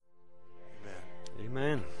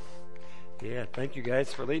Amen. Yeah, thank you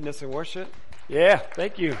guys for leading us in worship. Yeah,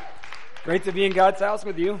 thank you. Great to be in God's house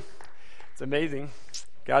with you. It's amazing.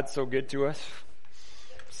 God's so good to us.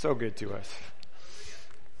 So good to us.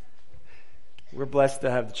 We're blessed to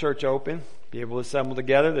have the church open, be able to assemble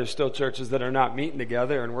together. There's still churches that are not meeting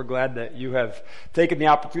together, and we're glad that you have taken the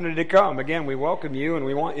opportunity to come. Again, we welcome you, and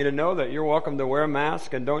we want you to know that you're welcome to wear a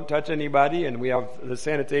mask and don't touch anybody, and we have the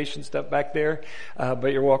sanitation stuff back there,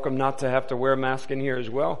 but you're welcome not to have to wear a mask in here as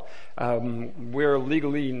well. We're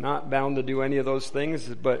legally not bound to do any of those things,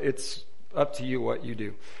 but it's up to you what you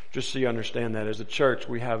do. Just so you understand that as a church,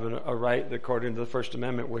 we have a right according to the First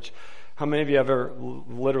Amendment, which, how many of you have ever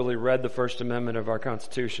literally read the First Amendment of our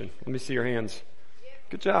Constitution? Let me see your hands.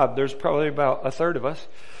 Good job. There's probably about a third of us.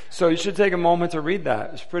 So you should take a moment to read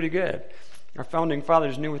that. It's pretty good. Our founding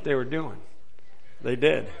fathers knew what they were doing. They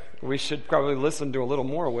did. We should probably listen to a little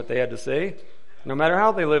more of what they had to say, no matter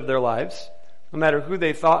how they lived their lives, no matter who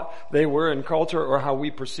they thought they were in culture or how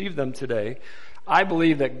we perceive them today. I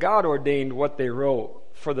believe that God ordained what they wrote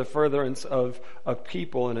for the furtherance of a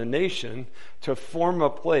people and a nation to form a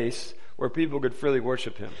place where people could freely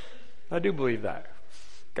worship Him. I do believe that.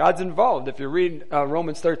 God's involved. If you read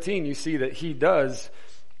Romans 13, you see that He does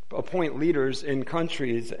appoint leaders in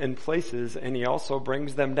countries and places, and He also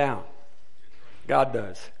brings them down. God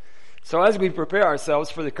does. So as we prepare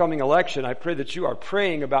ourselves for the coming election, I pray that you are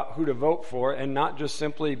praying about who to vote for and not just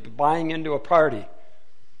simply buying into a party.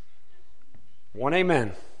 One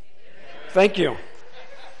amen. Thank you.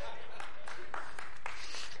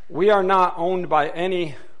 We are not owned by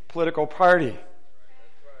any political party.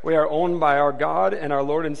 We are owned by our God and our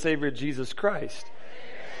Lord and Savior Jesus Christ.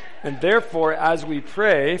 And therefore, as we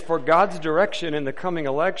pray for God's direction in the coming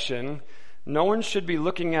election, no one should be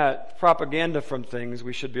looking at propaganda from things.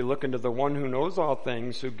 We should be looking to the one who knows all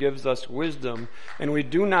things, who gives us wisdom. And we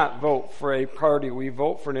do not vote for a party. We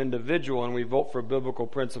vote for an individual, and we vote for biblical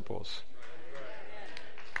principles.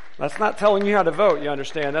 That's not telling you how to vote, you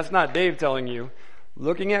understand? That's not Dave telling you.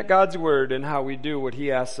 Looking at God's Word and how we do what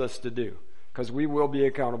He asks us to do. Because we will be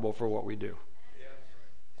accountable for what we do.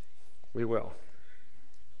 We will.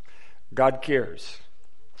 God cares.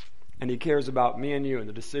 And He cares about me and you and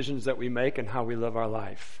the decisions that we make and how we live our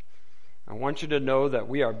life. I want you to know that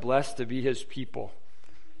we are blessed to be His people.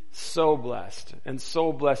 So blessed. And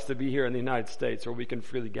so blessed to be here in the United States where we can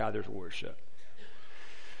freely gather to worship.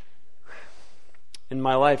 In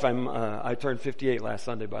my life, I turned 58 last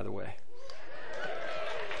Sunday, by the way.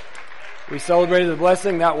 We celebrated the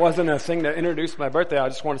blessing. That wasn't a thing that introduced my birthday. I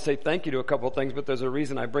just want to say thank you to a couple of things, but there's a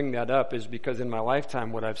reason I bring that up is because in my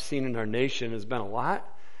lifetime, what I've seen in our nation has been a lot.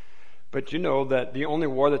 But you know that the only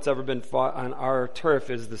war that's ever been fought on our turf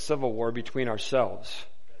is the civil war between ourselves.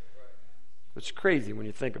 It's crazy when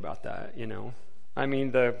you think about that, you know. I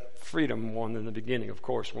mean, the freedom won in the beginning, of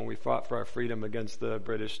course, when we fought for our freedom against the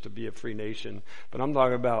British to be a free nation. But I'm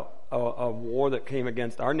talking about a war that came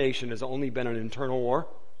against our nation has only been an internal war.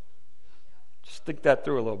 Just think that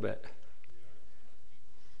through a little bit.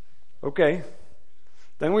 Okay.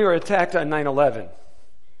 Then we were attacked on 9/11.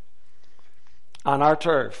 On our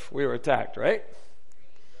turf, we were attacked, right?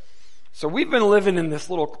 So we've been living in this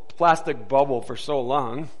little plastic bubble for so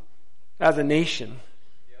long as a nation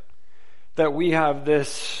that we have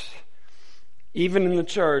this, even in the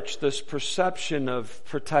church, this perception of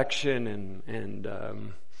protection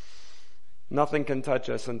and nothing can touch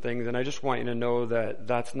us and things. And I just want you to know that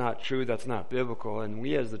that's not true, that's not biblical. And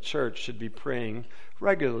we as the church should be praying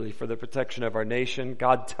regularly for the protection of our nation.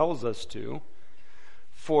 God tells us to,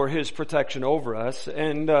 for His protection over us.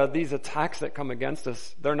 And these attacks that come against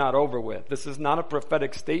us, they're not over with. This is not a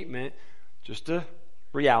prophetic statement, just a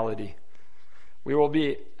reality. We will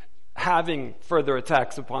be having further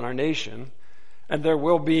attacks upon our nation, and there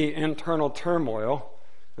will be internal turmoil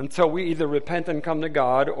until we either repent and come to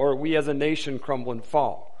God or we as a nation crumble and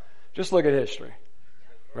fall. Just look at history,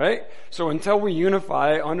 right? So until we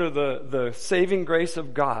unify under the saving grace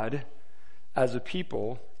of God as a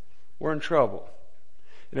people, we're in trouble.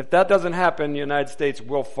 And if that doesn't happen, the United States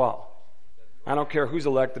will fall. I don't care who's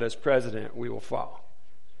elected as president, we will fall.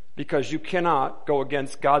 Because you cannot go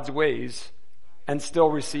against God's ways and still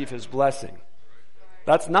receive His blessing.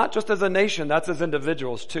 That's not just as a nation, that's as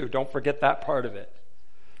individuals too. Don't forget that part of it.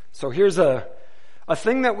 So here's a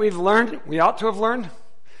thing that we've learned, we ought to have learned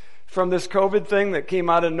from this COVID thing that came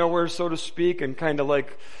out of nowhere, so to speak, and kind of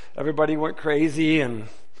like everybody went crazy, and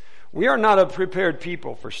we are not a prepared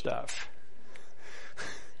people for stuff.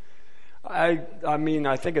 I mean,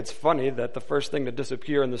 I think it's funny that the first thing to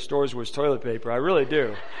disappear in the stores was toilet paper. I really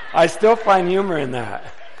do. I still find humor in that.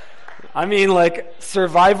 I mean, like,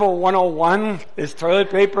 survival 101 is toilet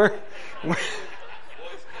paper.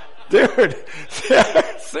 Dude,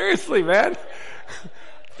 seriously, man.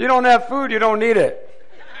 If you don't have food, you don't need it.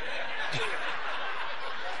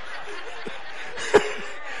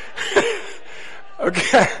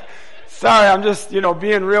 Okay. Sorry, I'm just,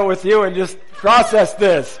 being real with you and just process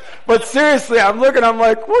this. But seriously, I'm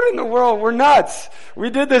like, what in the world? We're nuts. We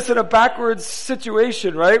did this in a backwards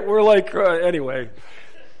situation, right? We're like, anyway.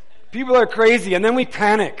 People are crazy, and then we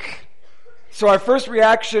panic. So our first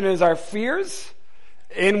reaction is our fears,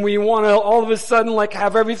 and we want to all of a sudden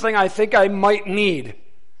have everything I think I might need.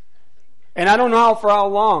 And I don't know for how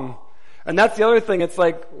long. And that's the other thing. It's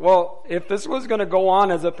like, well, if this was going to go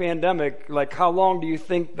on as a pandemic, how long do you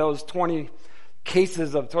think those 20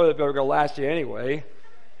 cases of toilet paper are going to last you anyway?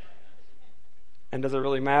 And does it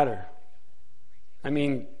really matter? I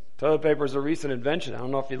mean, toilet paper is a recent invention. I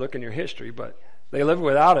don't know if you look in your history, but they lived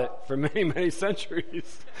without it for many, many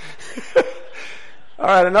centuries. All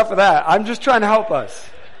right, enough of that. I'm just trying to help us.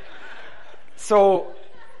 So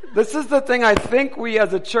this is the thing I think we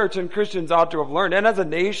as a church and Christians ought to have learned. And as a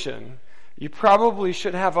nation, you probably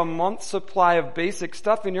should have a month's supply of basic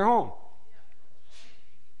stuff in your home.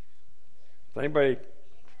 Does anybody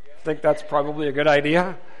think that's probably a good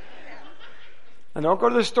idea? And don't go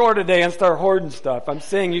to the store today and start hoarding stuff. I'm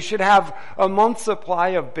saying you should have a month's supply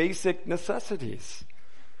of basic necessities.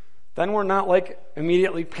 Then we're not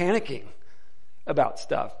immediately panicking about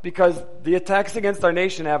stuff, because the attacks against our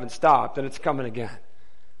nation haven't stopped, and it's coming again.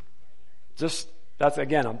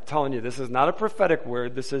 Again, I'm telling you, this is not a prophetic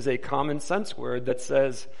word. This is a common sense word that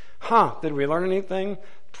says, did we learn anything?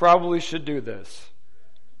 Probably should do this.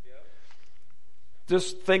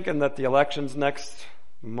 Just thinking that the election's next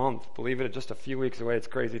month, believe it, just a few weeks away. It's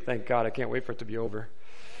crazy. Thank God. I can't wait for it to be over.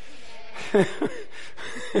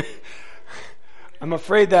 I'm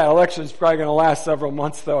afraid that election's probably going to last several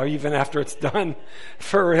months, though, even after it's done.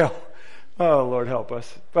 For real. Oh, Lord help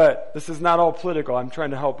us. But this is not all political. I'm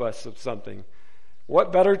trying to help us with something.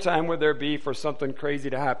 What better time would there be for something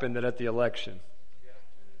crazy to happen than at the election?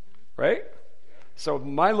 Right? So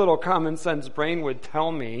my little common sense brain would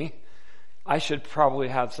tell me I should probably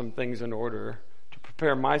have some things in order to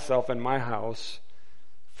prepare myself and my house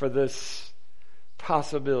for this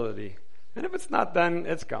possibility. And if it's not done,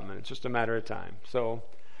 it's coming. It's just a matter of time. So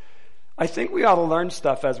I think we ought to learn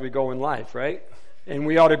stuff as we go in life, right? And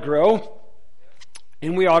we ought to grow.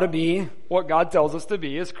 And we ought to be what God tells us to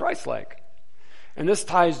be, is Christ-like. And this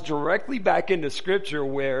ties directly back into Scripture,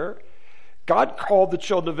 where God called the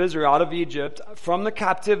children of Israel out of Egypt from the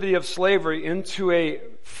captivity of slavery into a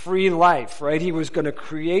free life, right? He was going to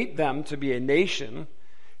create them to be a nation,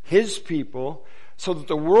 His people, so that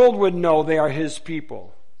the world would know they are His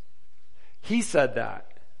people. He said that.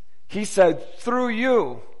 He said, through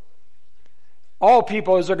you, all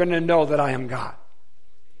peoples are going to know that I am God.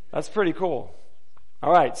 That's pretty cool.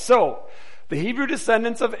 All right, so the Hebrew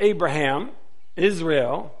descendants of Abraham,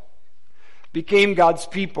 Israel, became God's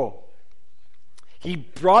people. He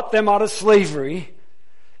brought them out of slavery,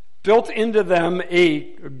 built into them a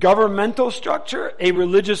governmental structure, a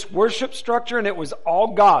religious worship structure, and it was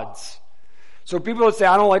all God's. So people would say,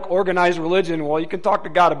 I don't like organized religion. Well, you can talk to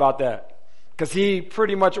God about that, because He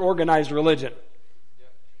pretty much organized religion.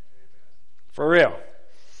 For real.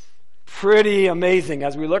 Pretty amazing.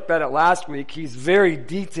 As we looked at it last week, He's very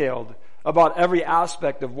detailed about every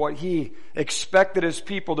aspect of what He expected His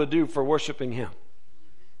people to do for worshiping Him.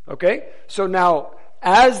 Okay? So now,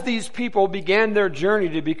 as these people began their journey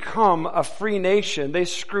to become a free nation, they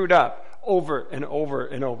screwed up over and over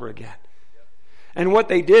and over again. And what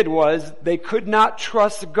they did was, they could not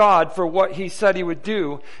trust God for what He said He would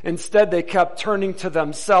do. Instead, they kept turning to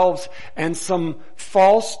themselves and some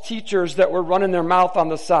false teachers that were running their mouth on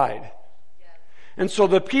the side. And so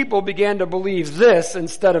the people began to believe this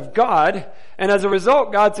instead of God. And as a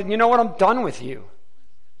result, God said, you know what? I'm done with you.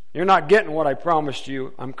 You're not getting what I promised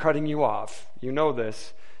you. I'm cutting you off. You know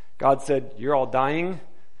this. God said, you're all dying.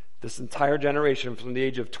 This entire generation from the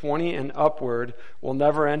age of 20 and upward will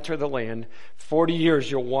never enter the land. 40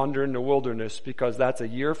 years you'll wander in the wilderness, because that's a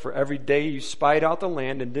year for every day you spied out the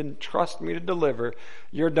land and didn't trust me to deliver.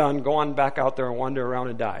 You're done. Go on back out there and wander around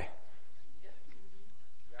and die.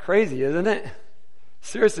 Crazy, isn't it?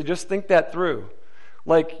 Seriously, just think that through.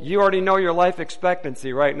 You already know your life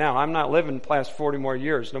expectancy right now. I'm not living past 40 more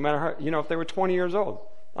years. No matter how, if they were 20 years old.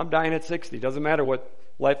 I'm dying at 60. Doesn't matter what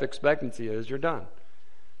life expectancy is. You're done.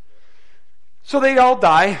 So they all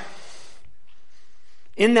die.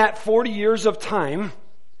 In that 40 years of time,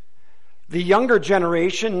 the younger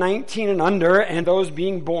generation, 19 and under, and those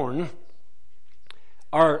being born,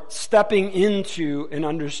 are stepping into an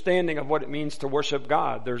understanding of what it means to worship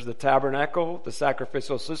God. There's the tabernacle, the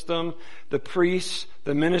sacrificial system, the priests,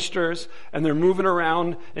 the ministers, and they're moving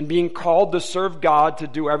around and being called to serve God, to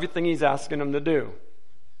do everything He's asking them to do.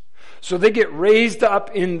 So they get raised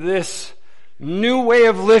up in this new way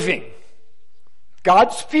of living.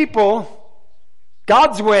 God's people,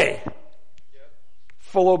 God's way.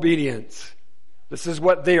 Full obedience. This is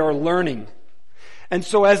what they are learning. And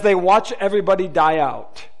so as they watch everybody die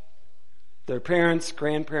out, their parents,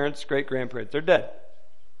 grandparents, great-grandparents, they're dead.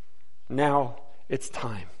 Now it's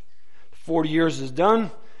time. 40 years is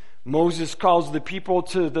done. Moses calls the people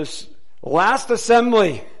to this last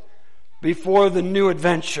assembly before the new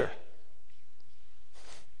adventure.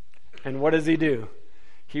 And what does he do?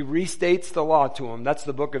 He restates the law to them. That's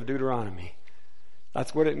the book of Deuteronomy.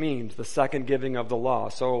 That's what it means, the second giving of the law.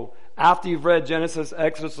 So after you've read Genesis,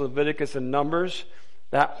 Exodus, Leviticus, and Numbers,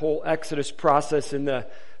 that whole Exodus process in the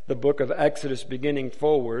book of Exodus beginning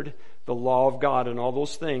forward, the law of God and all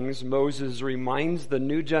those things, Moses reminds the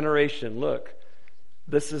new generation, look,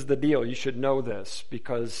 this is the deal. You should know this,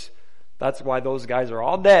 because that's why those guys are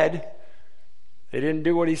all dead. They didn't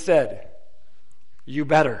do what he said. You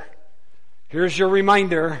better. Here's your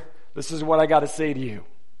reminder. This is what I got to say to you.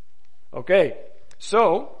 Okay,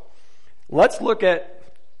 so let's look at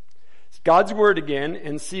God's word again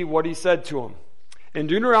and see what he said to them. In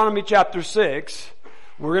Deuteronomy chapter 6,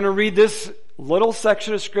 we're going to read this little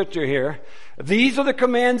section of scripture here. These are the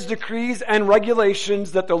commands, decrees, and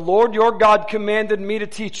regulations that the Lord your God commanded me to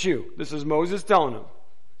teach you. This is Moses telling them.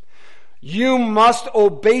 You must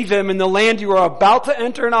obey them in the land you are about to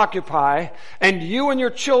enter and occupy, and you and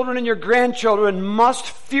your children and your grandchildren must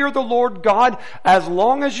fear the Lord God as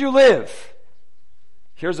long as you live.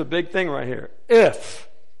 Here's a big thing right here. If.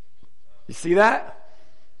 You see that?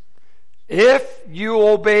 If you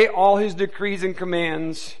obey all his decrees and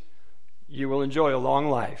commands, you will enjoy a long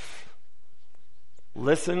life.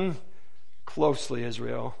 Listen closely,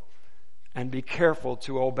 Israel, and be careful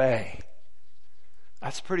to obey.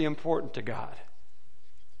 That's pretty important to God.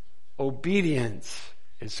 Obedience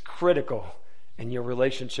is critical in your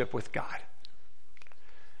relationship with God.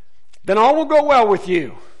 Then all will go well with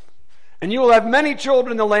you, and you will have many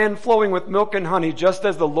children in the land flowing with milk and honey, just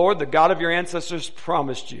as the Lord, the God of your ancestors,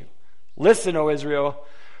 promised you. Listen, O Israel,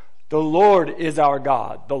 the Lord is our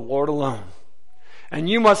God, the Lord alone. And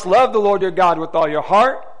you must love the Lord your God with all your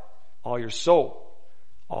heart, all your soul,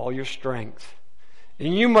 all your strength.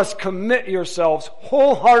 And you must commit yourselves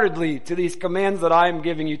wholeheartedly to these commands that I am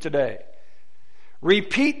giving you today.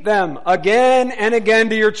 Repeat them again and again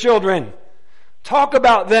to your children. Talk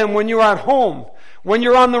about them when you're at home, when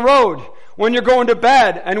you're on the road, when you're going to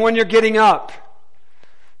bed, and when you're getting up.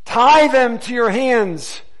 Tie them to your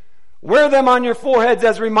hands. Wear them on your foreheads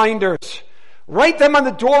as reminders. Write them on the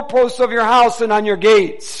doorposts of your house and on your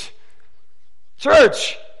gates.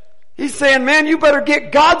 Church, he's saying, man, you better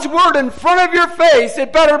get God's word in front of your face.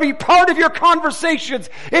 It better be part of your conversations.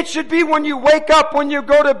 It should be when you wake up, when you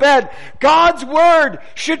go to bed. God's word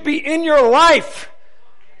should be in your life.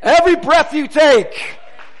 Every breath you take.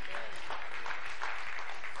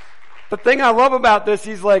 The thing I love about this,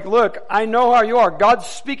 he's like, look, I know how you are. God's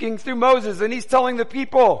speaking through Moses, and he's telling the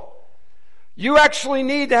people, you actually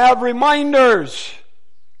need to have reminders.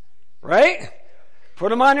 Right? Put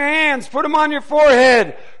them on your hands. Put them on your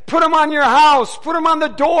forehead. Put them on your house. Put them on the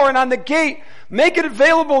door and on the gate. Make it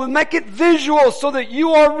available and make it visual so that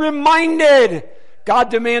you are reminded. God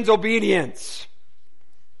demands obedience.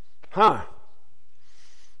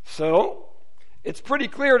 So, it's pretty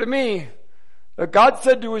clear to me that God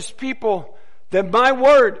said to his people that my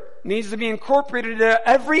word needs to be incorporated into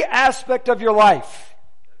every aspect of your life.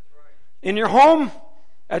 In your home,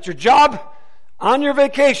 at your job, on your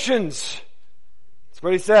vacations. That's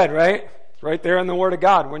what he said, right? It's right there in the Word of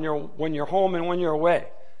God when you're home and when you're away.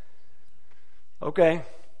 Okay.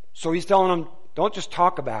 So he's telling them, don't just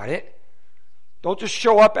talk about it. Don't just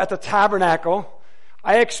show up at the tabernacle.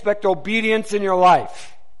 I expect obedience in your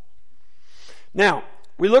life. Now,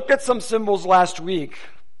 we looked at some symbols last week,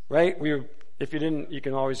 right? If you didn't, you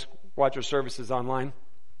can always watch our services online.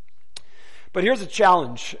 But here's a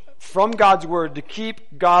challenge from God's word to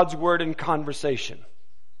keep God's word in conversation.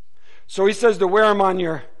 So he says to wear them on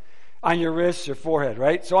your wrists, your forehead,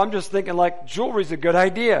 right? So I'm just thinking like jewelry's a good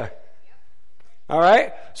idea. All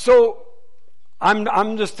right? So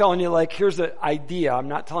I'm just telling you like here's the idea. I'm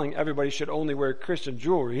not telling everybody should only wear Christian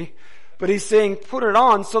jewelry, but he's saying put it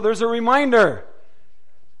on so there's a reminder.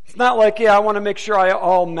 It's not like, I want to make sure I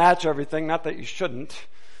all match everything, not that you shouldn't.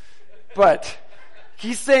 But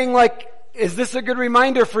he's saying like, is this a good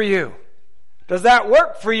reminder for you? Does that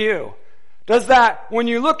work for you? Does that, when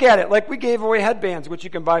you look at it, like we gave away headbands, which you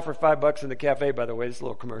can buy for $5 in the cafe, by the way, it's a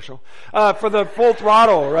little commercial, for the full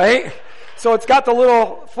throttle, right? So it's got the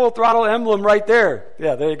little full throttle emblem right there.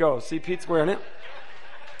 Yeah, there you go. See, Pete's wearing it.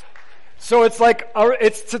 So it's like,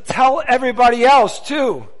 it's to tell everybody else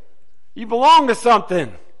too. You belong to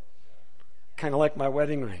something. Kind of like my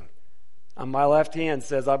wedding ring. On my left hand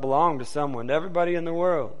says I belong to someone, to everybody in the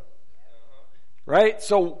world. Right?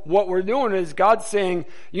 So what we're doing is God's saying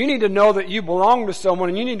you need to know that you belong to someone,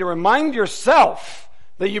 and you need to remind yourself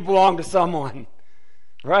that you belong to someone.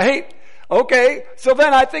 Right? Okay, so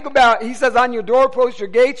then I think about, he says on your doorpost, your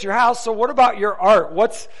gates, your house, so what about your art?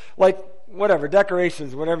 What's like, whatever,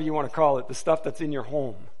 decorations, whatever you want to call it, the stuff that's in your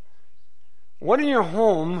home. What in your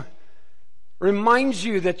home reminds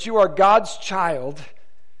you that you are God's child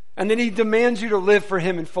and that he demands you to live for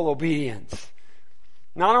him in full obedience?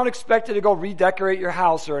 Now, I don't expect you to go redecorate your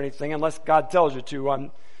house or anything unless God tells you to.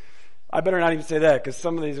 I better not even say that, because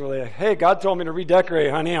some of these are like, hey, God told me to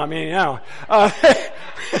redecorate, honey. I mean, you know.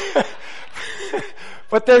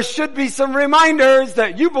 But there should be some reminders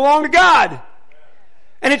that you belong to God.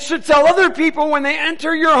 And it should tell other people when they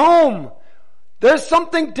enter your home, there's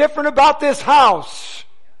something different about this house.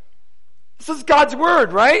 This is God's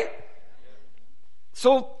word, right?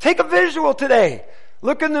 So take a visual today.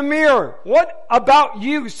 Look in the mirror. What about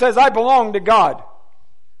you says I belong to God?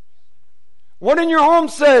 What in your home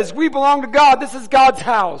says we belong to God? This is God's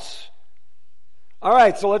house. All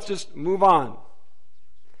right, so let's just move on.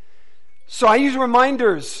 So I use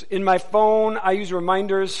reminders in my phone. I use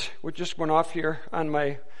reminders, which just went off here on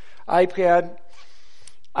my iPad.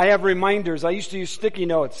 I have reminders. I used to use sticky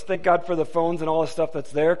notes. Thank God for the phones and all the stuff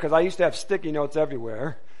that's there, because I used to have sticky notes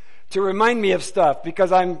everywhere to remind me of stuff,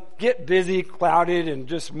 because I get busy, clouded, and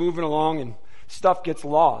just moving along, and stuff gets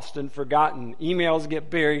lost and forgotten. Emails get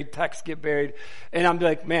buried, texts get buried, and I'm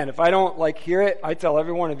like, man, if I don't hear it, I tell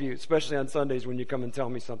every one of you, especially on Sundays when you come and tell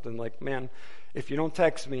me something, like, man, if you don't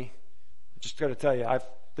text me, just got to tell you,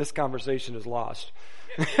 this conversation is lost.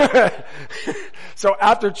 So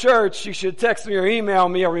after church, you should text me or email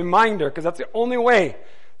me a reminder, because that's the only way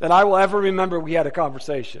that I will ever remember we had a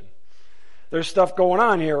conversation. There's stuff going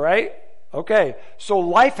on here, right? Okay, so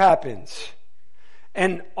life happens.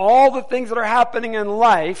 And all the things that are happening in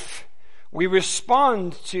life, we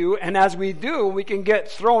respond to, and as we do, we can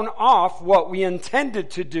get thrown off what we intended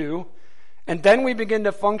to do, and then we begin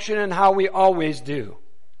to function in how we always do.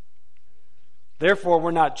 Therefore,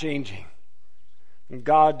 we're not changing. And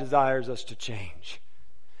God desires us to change.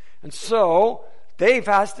 And so, Dave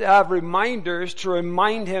has to have reminders to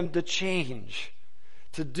remind him to change,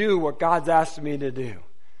 to do what God's asked me to do,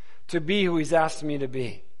 to be who he's asked me to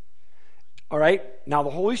be. All right? Now, the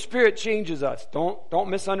Holy Spirit changes us. Don't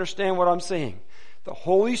misunderstand what I'm saying. The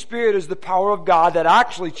Holy Spirit is the power of God that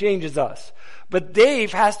actually changes us. But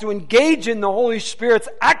Dave has to engage in the Holy Spirit's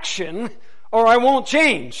action, or I won't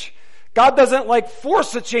change. God doesn't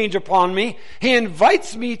force a change upon me. He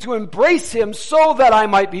invites me to embrace him so that I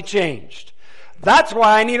might be changed. That's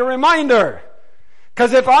why I need a reminder.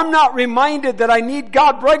 Because if I'm not reminded that I need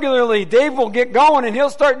God regularly, Dave will get going and he'll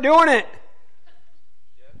start doing it.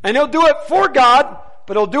 And he'll do it for God,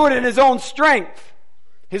 but he'll do it in his own strength,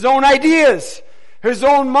 his own ideas, his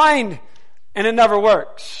own mind, and it never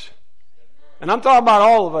works. And I'm talking about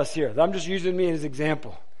all of us here. I'm just using me as an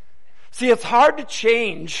example. See, it's hard to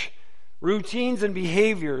change routines and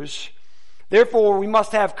behaviors. Therefore, we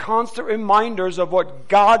must have constant reminders of what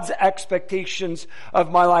God's expectations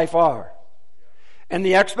of my life are. And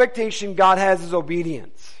the expectation God has is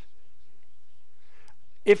obedience.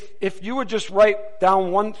 If you would just write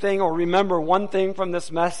down one thing or remember one thing from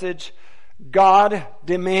this message, God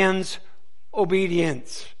demands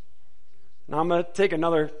obedience. Now I'm going to take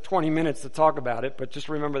another 20 minutes to talk about it, but just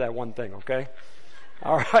remember that one thing, okay?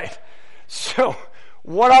 All right. So,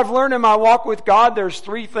 what I've learned in my walk with God, there's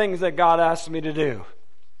 3 things that God asks me to do.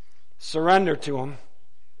 Surrender to him,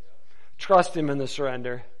 trust him in the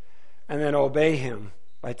surrender, and then obey him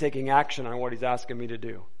by taking action on what he's asking me to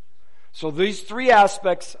do. So these 3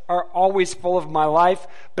 aspects are always full of my life,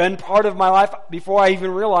 been part of my life before I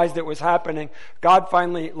even realized it was happening. I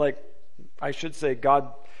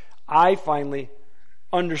finally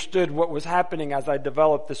understood what was happening as I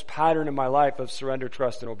developed this pattern in my life of surrender,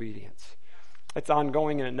 trust, and obedience. It's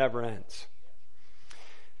ongoing and it never ends.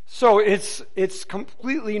 So it's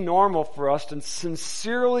completely normal for us to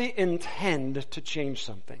sincerely intend to change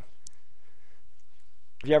something.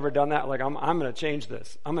 Have you ever done that? I'm going to change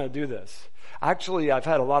this. I'm going to do this. Actually, I've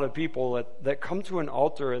had a lot of people that come to an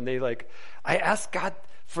altar and I ask God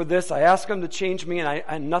for this. I ask him to change me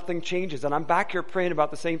and nothing changes. And I'm back here praying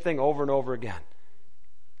about the same thing over and over again.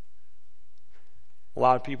 A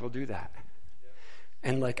lot of people do that.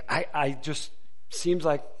 And like, I just, seems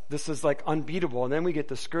like this is like unbeatable. And then we get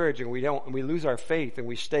discouraged and we lose our faith and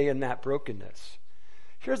we stay in that brokenness.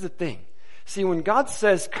 Here's the thing. See, when God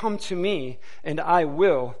says, come to me and I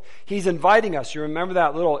will, he's inviting us. You remember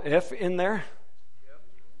that little if in there?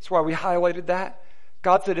 That's why we highlighted that.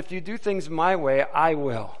 God said, if you do things my way, I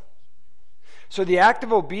will. So the act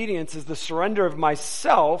of obedience is the surrender of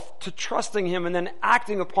myself to trusting him and then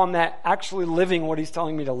acting upon that, actually living what he's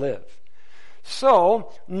telling me to live.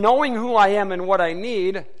 So, knowing who I am and what I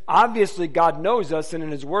need, obviously God knows us, and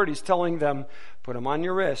in his word he's telling them, put them on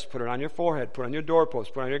your wrist, put it on your forehead, put it on your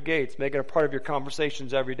doorpost, put it on your gates, make it a part of your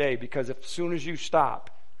conversations every day, because as soon as you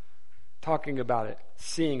stop talking about it,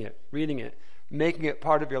 seeing it, reading it, making it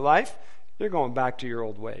part of your life, you're going back to your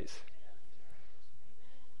old ways.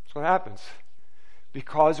 That's what happens.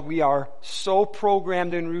 Because we are so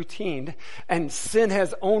programmed and routined, and sin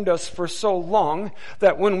has owned us for so long,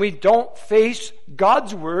 that when we don't face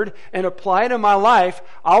God's word and apply it in my life,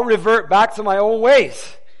 I'll revert back to my old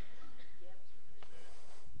ways.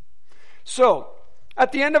 So,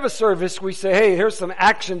 at the end of a service, we say, hey, here's some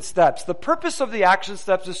action steps. The purpose of the action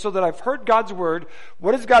steps is so that I've heard God's word.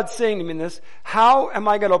 What is God saying to me in this? How am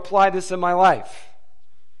I going to apply this in my life?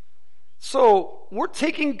 So, we're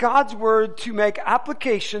taking God's word to make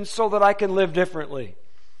applications so that I can live differently.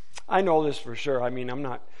 I know this for sure. I mean,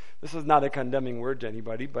 this is not a condemning word to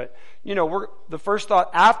anybody, but, the first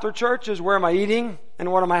thought after church is, where am I eating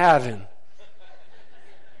and what am I having?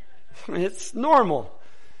 It's normal.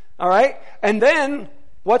 All right? And then,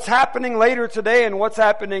 what's happening later today and what's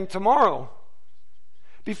happening tomorrow?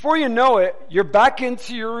 Before you know it, you're back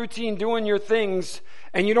into your routine doing your things,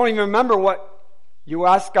 and you don't even remember what you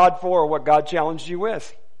asked God for or what God challenged you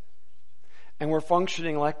with. And we're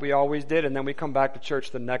functioning like we always did, and then we come back to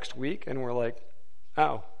church the next week and we're like,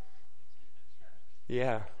 oh,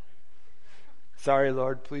 yeah. Sorry,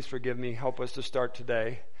 Lord, please forgive me. Help us to start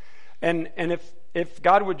today. And if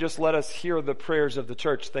God would just let us hear the prayers of the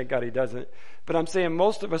church, thank God he doesn't. But I'm saying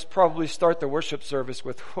most of us probably start the worship service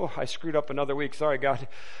with, oh, I screwed up another week. Sorry, God.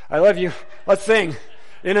 I love you. Let's sing.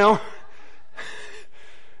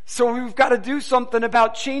 So we've got to do something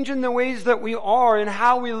about changing the ways that we are and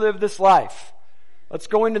how we live this life. Let's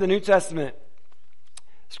go into the New Testament.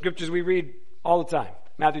 Scriptures we read all the time.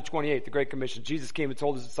 Matthew 28, the Great Commission. Jesus came and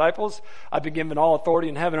told his disciples, I've been given all authority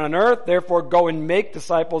in heaven and on earth. Therefore go and make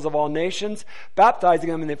disciples of all nations, baptizing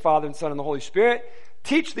them in the Father and Son and the Holy Spirit.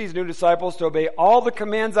 Teach these new disciples to obey all the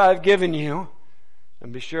commands I have given you.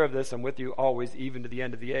 And be sure of this, I'm with you always, even to the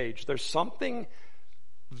end of the age. There's something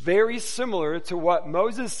very similar to what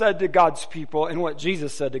Moses said to God's people and what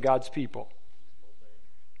Jesus said to God's people.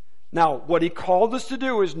 Now, what he called us to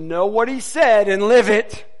do is know what he said and live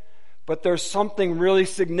it, but there's something really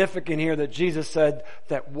significant here that Jesus said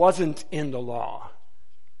that wasn't in the law.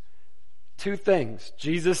 Two things.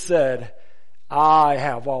 Jesus said, I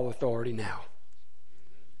have all authority now.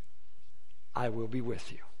 I will be with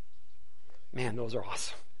you. Man, those are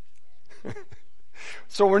awesome.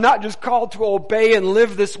 So we're not just called to obey and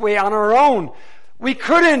live this way on our own. We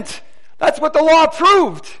couldn't. That's what the law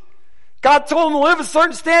proved. God told them to live a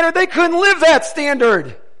certain standard. They couldn't live that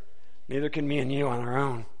standard. Neither can me and you on our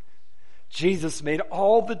own. Jesus made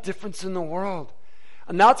all the difference in the world.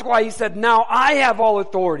 And that's why he said, now I have all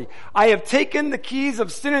authority. I have taken the keys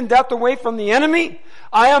of sin and death away from the enemy.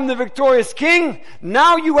 I am the victorious king.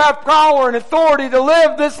 Now you have power and authority to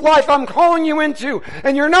live this life I'm calling you into.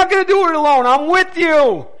 And you're not going to do it alone. I'm with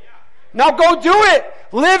you. Now go do it.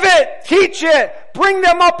 Live it. Teach it. Bring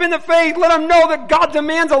them up in the faith. Let them know that God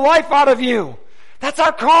demands a life out of you. That's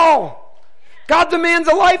our call. God demands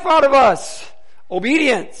a life out of us.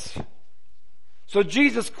 Obedience. So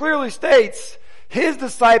Jesus clearly states his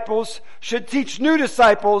disciples should teach new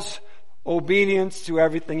disciples obedience to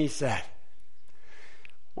everything he said.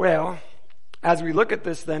 Well, as we look at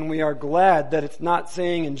this then, we are glad that it's not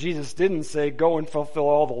saying, and Jesus didn't say, go and fulfill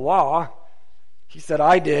all the law. He said,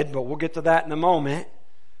 I did, but we'll get to that in a moment.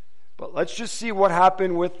 But let's just see what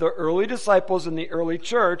happened with the early disciples in the early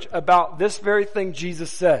church about this very thing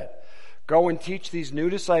Jesus said. Go and teach these new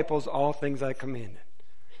disciples all things I commanded.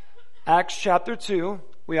 Acts chapter 2.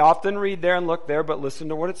 We often read there and look there, but listen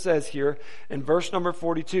to what it says here in verse number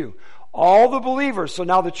 42. All the believers, so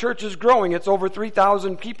now the church is growing. It's over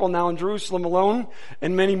 3,000 people now in Jerusalem alone,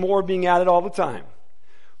 and many more being added all the time.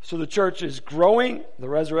 So the church is growing. The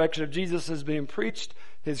resurrection of Jesus is being preached.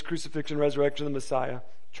 His crucifixion, resurrection of the Messiah.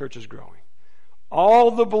 Church is growing.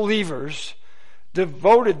 All the believers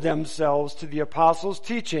devoted themselves to the apostles'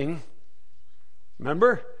 teaching.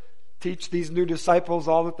 Remember? Teach these new disciples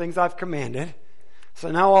all the things I've commanded. So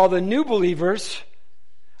now all the new believers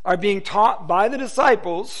are being taught by the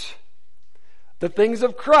disciples the things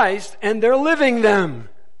of Christ, and they're living them.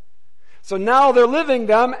 So now they're living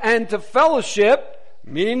them, and to fellowship,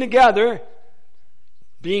 meeting together,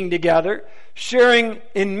 being together, sharing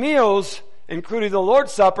in meals, including the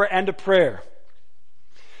Lord's Supper, and to prayer.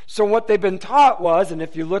 So what they've been taught was, and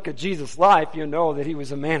if you look at Jesus' life, you know that he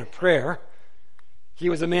was a man of prayer. He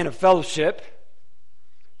was a man of fellowship.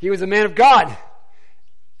 He was a man of God.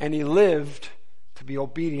 And he lived to be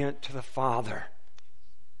obedient to the Father.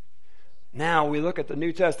 Now we look at the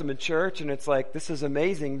New Testament church, and it's like, this is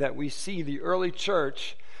amazing that we see the early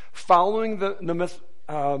church following the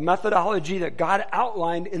methodology that God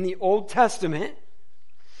outlined in the Old Testament,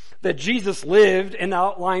 that Jesus lived and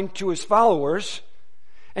outlined to his followers,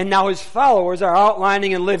 and now his followers are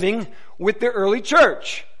outlining and living with the early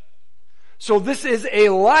church. So this is a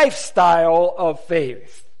lifestyle of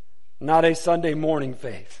faith, not a Sunday morning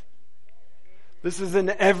faith. This is an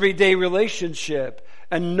everyday relationship,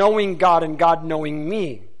 and knowing God and God knowing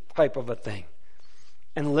me type of a thing.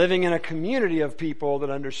 And living in a community of people that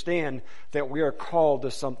understand that we are called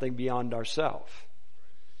to something beyond ourselves.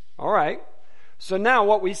 All right. So now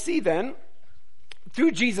what we see then,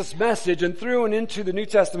 through Jesus' message and through and into the New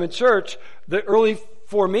Testament church, the early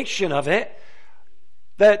formation of it,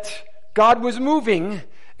 that God was moving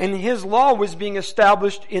and his law was being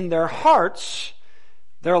established in their hearts,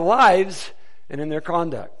 their lives, and in their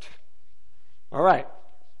conduct. All right.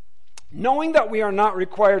 Knowing that we are not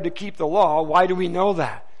required to keep the law, why do we know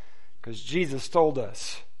that? Because Jesus told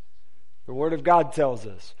us. The Word of God tells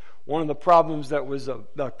us. One of the problems that was a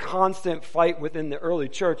constant fight within the early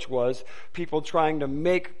church was people trying to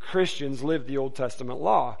make Christians live the Old Testament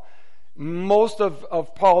law. Most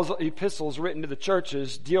of Paul's epistles written to the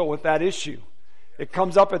churches deal with that issue. It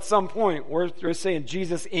comes up at some point where they're saying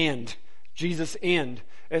Jesus and.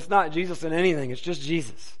 It's not Jesus and anything, it's just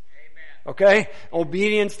Jesus. Amen. Okay?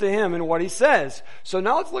 Obedience to him and what he says. So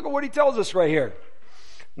now let's look at what he tells us right here.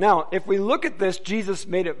 Now, if we look at this, Jesus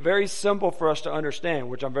made it very simple for us to understand,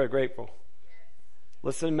 which I'm very grateful.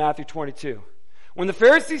 Listen to Matthew 22. When the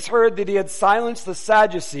Pharisees heard that he had silenced the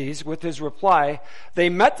Sadducees with his reply, they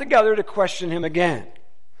met together to question him again.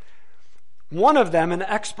 One of them, an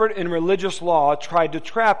expert in religious law, tried to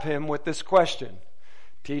trap him with this question.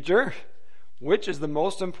 Teacher, which is the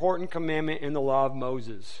most important commandment in the law of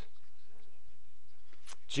Moses?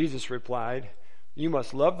 Jesus replied, you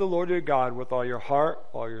must love the Lord your God with all your heart,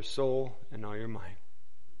 all your soul, and all your mind.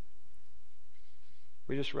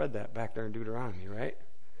 We just read that back there in Deuteronomy, right?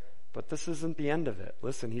 But this isn't the end of it.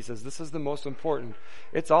 Listen, he says this is the most important.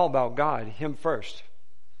 It's all about God, him first.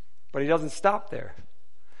 But he doesn't stop there.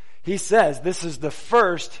 He says this is the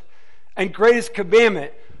first and greatest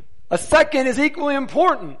commandment. A second is equally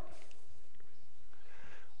important.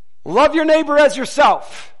 Love your neighbor as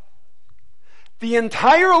yourself. The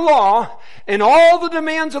entire law and all the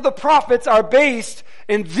demands of the prophets are based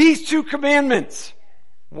in these two commandments.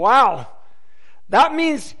 Wow. That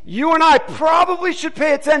means you and I probably should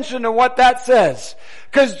pay attention to what that says.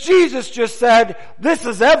 Because Jesus just said, this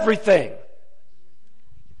is everything.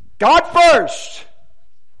 God first.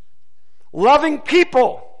 Loving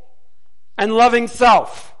people. And loving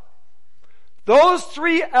self. Those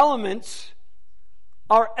three elements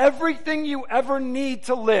are everything you ever need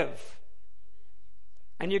to live.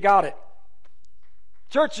 And you got it.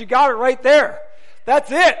 Church, you got it right there.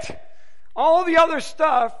 That's it. All the other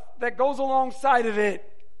stuff that goes alongside of it,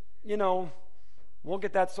 we'll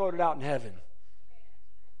get that sorted out in heaven.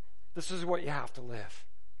 This is what you have to live.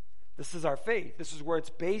 This is our faith. This is where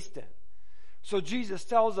it's based in. So Jesus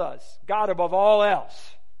tells us, God above all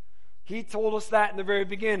else. He told us that in the very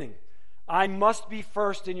beginning. I must be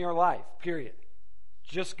first in your life, period.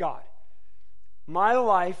 Just God. My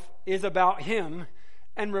life is about him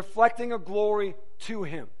and reflecting a glory to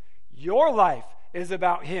him. Your life is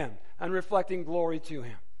about him and reflecting glory to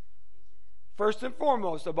him. First and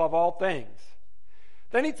foremost, above all things.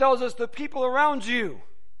 Then he tells us the people around you,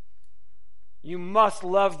 you must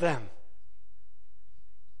love them.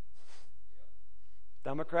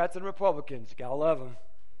 Democrats and Republicans, you gotta love them.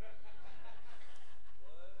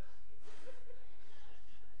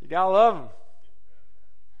 You gotta love them.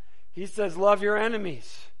 He says, love your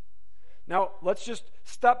enemies. Now, let's just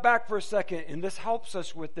step back for a second, and this helps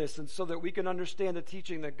us with this, and so that we can understand the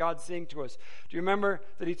teaching that God's saying to us. Do you remember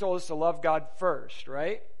that he told us to love God first,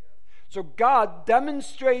 right? So God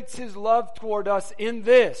demonstrates his love toward us in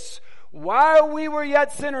this. While we were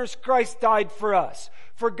yet sinners, Christ died for us.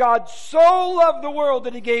 For God so loved the world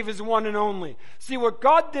that he gave his one and only. See, what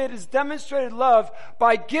God did is demonstrated love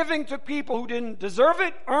by giving to people who didn't deserve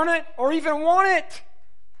it, earn it, or even want it.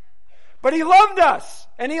 But he loved us,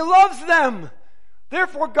 and he loves them.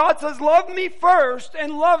 Therefore, God says, love me first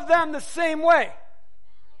and love them the same way.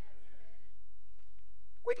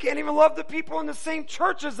 We can't even love the people in the same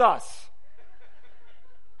church as us.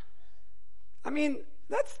 I mean,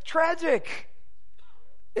 that's tragic.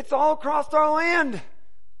 It's all across our land.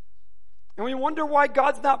 And we wonder why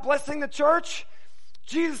God's not blessing the church.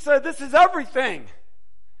 Jesus said, this is everything.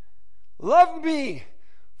 Love me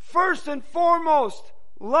first and foremost.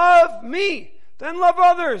 Love me. Then love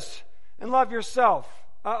others. And love yourself.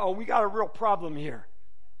 We got a real problem here.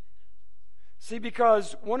 See,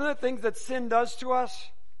 because one of the things that sin does to us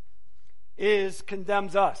is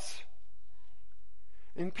condemns us.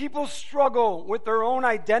 And people struggle with their own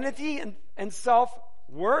identity and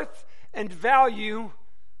self-worth and value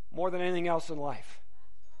more than anything else in life.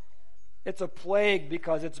 It's a plague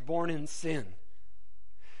because it's born in sin.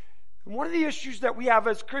 And one of the issues that we have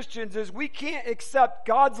as Christians is we can't accept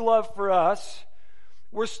God's love for us.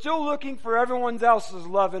 We're still looking for everyone else's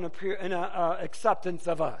love and acceptance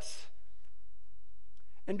of us.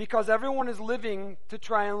 And because everyone is living to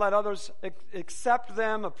try and let others accept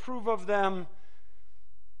them, approve of them,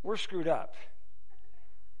 we're screwed up.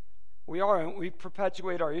 We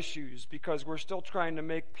perpetuate our issues because we're still trying to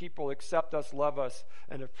make people accept us, love us,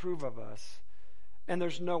 and approve of us. And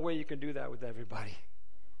there's no way you can do that with everybody.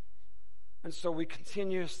 And so we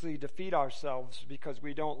continuously defeat ourselves because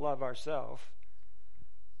we don't love ourselves.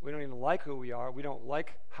 We don't even like who we are. We don't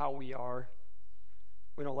like how we are.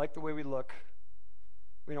 We don't like the way we look.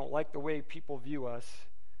 We don't like the way people view us.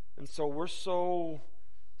 And so we're so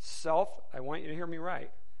I want you to hear me right,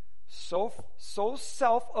 so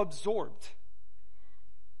self-absorbed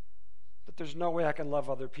that there's no way I can love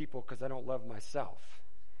other people because I don't love myself.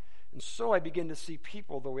 And so I begin to see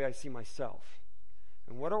people the way I see myself.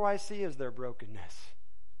 And what do I see is their brokenness.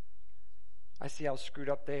 I see how screwed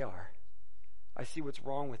up they are. I see what's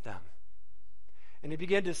wrong with them. And I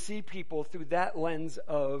begin to see people through that lens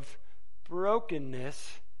of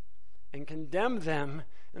brokenness and condemn them.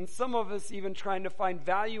 And some of us even trying to find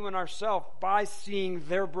value in ourselves by seeing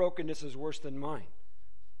their brokenness as worse than mine.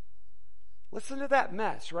 Listen to that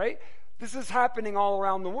mess, right? This is happening all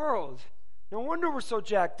around the world. No wonder we're so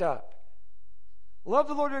jacked up. Love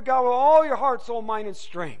the Lord your God with all your heart, soul, mind, and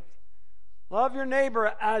strength. Love your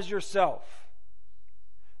neighbor as yourself.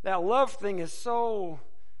 That love thing is so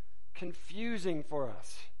confusing for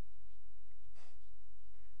us.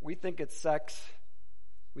 We think it's sex.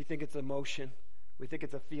 We think it's emotion. We think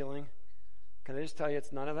it's a feeling. Can I just tell you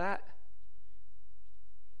it's none of that?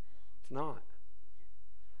 It's not.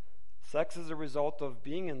 Sex is a result of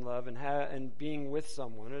being in love and being with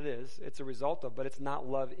someone. It is. It's a result of, but it's not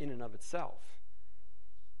love in and of itself.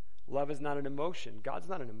 Love is not an emotion. God's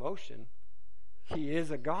not an emotion. He is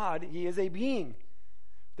a God. He is a being.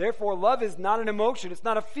 Therefore, love is not an emotion. It's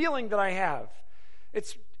not a feeling that I have.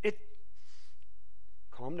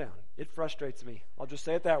 Calm down. It frustrates me. I'll just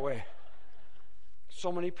say it that way.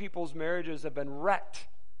 So many people's marriages have been wrecked.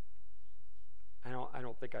 I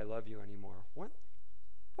don't think I love you anymore. What?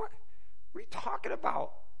 What are you talking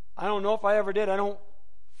about? I don't know if I ever did. I don't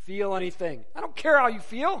feel anything. I don't care how you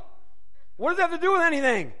feel. What does that have to do with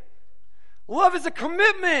anything? Love is a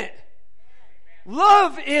commitment.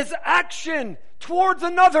 Love is action towards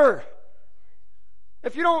another.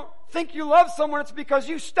 If you don't think you love someone, it's because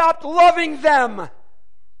you stopped loving them.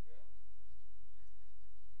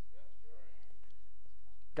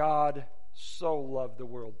 God so loved the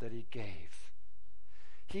world that He gave.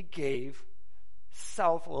 He gave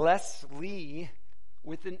selflessly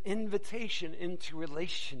with an invitation into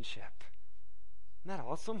relationship. Isn't that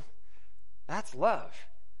awesome? That's love.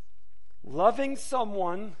 Loving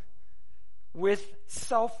someone with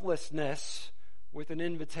selflessness with an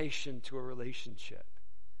invitation to a relationship.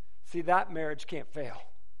 See, that marriage can't fail.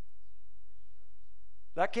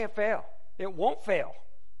 That can't fail. It won't fail.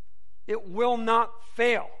 It will not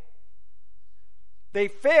fail. They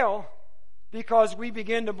fail because we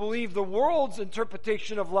begin to believe the world's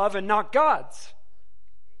interpretation of love and not God's.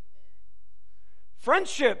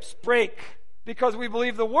 Friendships break because we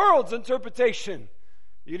believe the world's interpretation.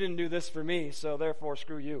 You didn't do this for me, so therefore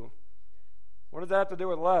screw you. What does that have to do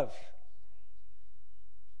with love?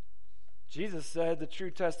 Jesus said the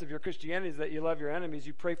true test of your Christianity is that you love your enemies.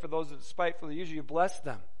 You pray for those that despitefully use you. You bless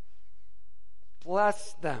them.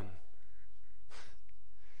 Bless them.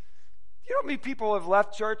 You know how many people have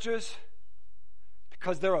left churches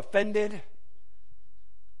because they're offended?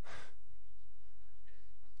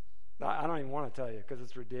 I don't even want to tell you because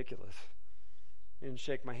it's ridiculous. You didn't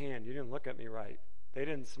shake my hand. You didn't look at me right. They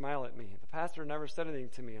didn't smile at me. The pastor never said anything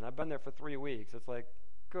to me, and I've been there for 3 weeks. It's like,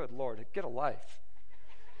 good Lord, get a life.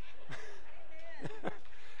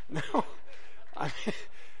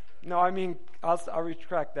 I mean, I'll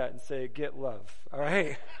retract that and say, get love. All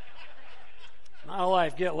right? Not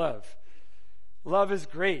life, get love. Love is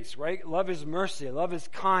grace, right? Love is mercy. Love is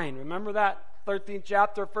kind. Remember that 13th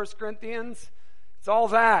chapter of 1 Corinthians? It's all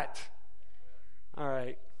that. All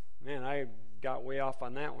right. Man, I got way off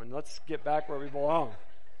on that one. Let's get back where we belong.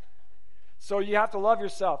 So you have to love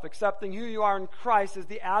yourself. Accepting who you are in Christ is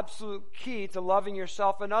the absolute key to loving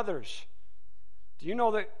yourself and others. Do you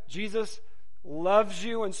know that Jesus loves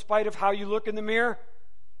you in spite of how you look in the mirror?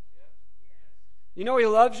 You know He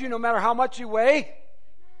loves you no matter how much you weigh?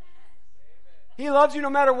 He loves you no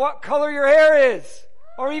matter what color your hair is,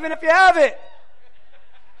 or even if you have it.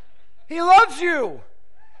 He loves you.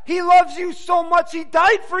 He loves you so much He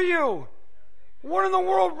died for you. What in the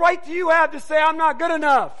world right do you have to say, I'm not good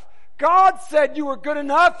enough? God said you were good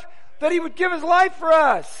enough that He would give His life for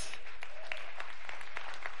us.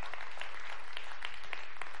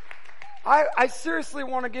 I seriously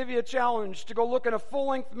want to give you a challenge to go look in a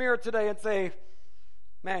full-length mirror today and say,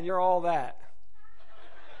 man, you're all that.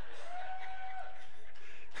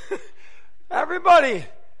 Everybody,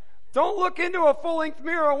 don't look into a full-length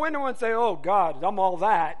mirror or window and say, oh God, I'm all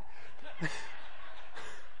that.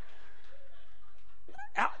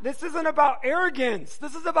 This isn't about arrogance.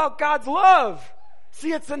 This is about God's love.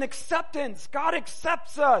 See, it's an acceptance. God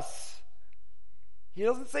accepts us. He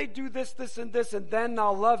doesn't say do this, this, and this, and then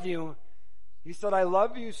I'll love you. He said, I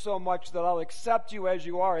love you so much that I'll accept you as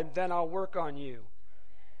you are, and then I'll work on you.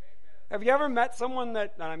 Have you ever met someone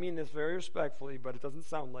that, and I mean this very respectfully, but it doesn't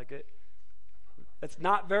sound like it, that's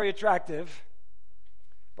not very attractive,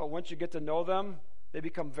 but once you get to know them, they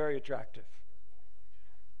become very attractive.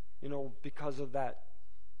 You know, because of that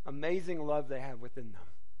amazing love they have within them.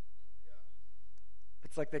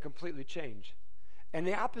 It's like they completely change. And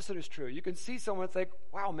the opposite is true. You can see someone, it's like,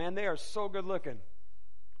 wow, man, they are so good looking.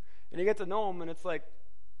 And you get to know them, and it's like,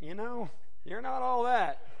 you know, you're not all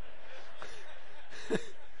that.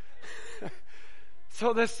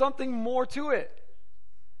 So there's something more to it.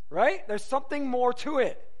 Right? There's something more to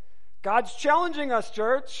it. God's challenging us,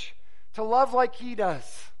 church, to love like He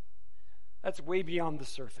does. That's way beyond the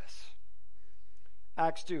surface.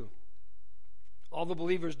 Acts 2. All the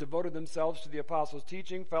believers devoted themselves to the apostles'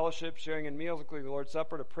 teaching, fellowship, sharing in meals, including the Lord's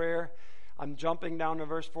Supper, to prayer. I'm jumping down to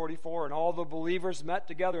verse 44. And all the believers met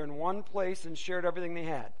together in one place and shared everything they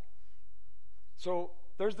had. So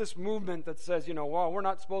there's this movement that says, you know, well, we're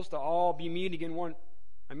not supposed to all be meeting in one.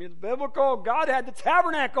 I mean, it's biblical. God had the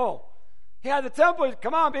tabernacle. He had the temple.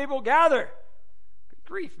 Come on, people, gather. Good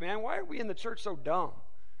grief, man. Why are we in the church so dumb?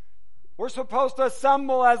 We're supposed to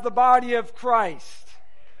assemble as the body of Christ.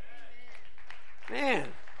 Man.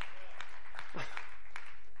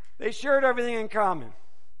 They shared everything in common.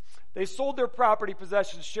 They sold their property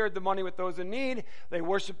possessions, shared the money with those in need. They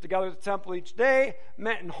worshiped together at the temple each day,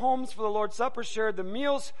 met in homes for the Lord's Supper, shared the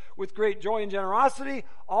meals with great joy and generosity,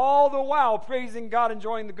 all the while praising God,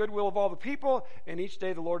 enjoying the goodwill of all the people. And each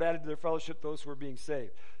day the Lord added to their fellowship those who were being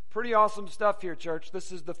saved. Pretty awesome stuff here, church.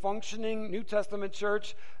 This is the functioning New Testament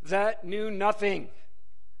church that knew nothing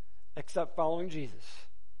except following Jesus.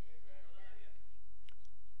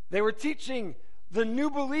 They were teaching the new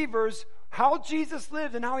believers how Jesus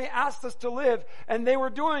lived and how He asked us to live, and they were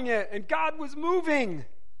doing it, and God was moving.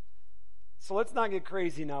 So let's not get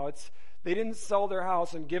crazy now. They didn't sell their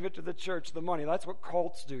house and give it to the church, the money. That's what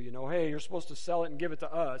cults do, you know. Hey, you're supposed to sell it and give it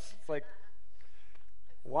to us. It's like,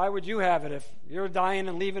 why would you have it? If you're dying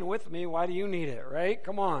and leaving with me, why do you need it, right?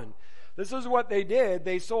 Come on. This is what they did.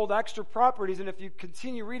 They sold extra properties, and if you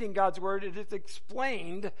continue reading God's Word, it is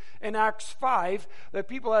explained in Acts 5 that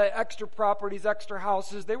people had extra properties, extra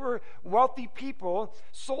houses. They were wealthy people,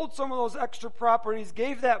 sold some of those extra properties,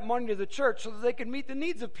 gave that money to the church so that they could meet the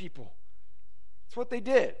needs of people. That's what they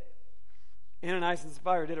did. Ananias and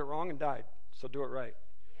Sapphira did it wrong and died, so do it right.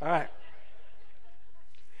 All right.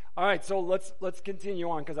 All right, so let's continue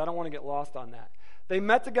on because I don't want to get lost on that. They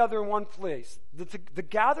met together in one place. The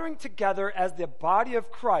gathering together as the body of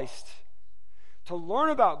Christ to learn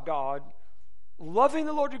about God, loving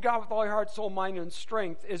the Lord your God with all your heart, soul, mind, and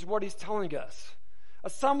strength is what He's telling us.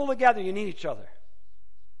 Assemble together, you need each other.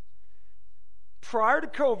 Prior to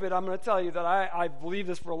COVID, I'm going to tell you that I believe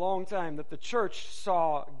this for a long time, that the church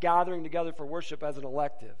saw gathering together for worship as an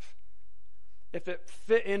elective. If it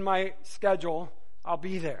fit in my schedule, I'll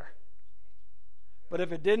be there. But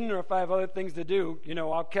if it didn't, or if I have other things to do, you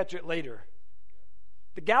know, I'll catch it later.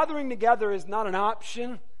 The gathering together is not an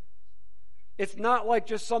option. It's not like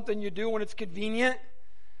just something you do when it's convenient.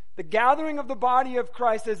 The gathering of the body of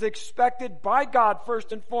Christ is expected by God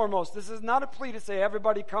first and foremost. This is not a plea to say,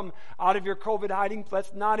 everybody come out of your COVID hiding.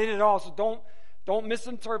 That's not it at all. So Don't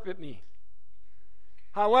misinterpret me.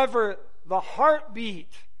 However, the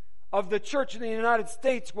heartbeat of the church in the United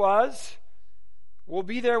States was, we'll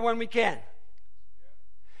be there when we can.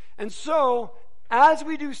 And so, as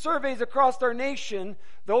we do surveys across our nation,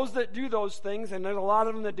 those that do those things, and there's a lot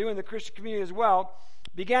of them that do in the Christian community as well,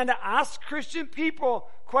 began to ask Christian people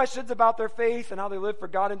questions about their faith and how they live for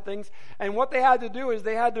God and things. And what they had to do is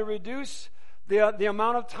they had to reduce the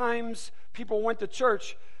amount of times people went to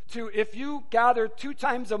church to, if you gather 2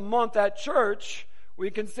 times a month at church, we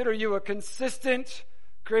consider you a consistent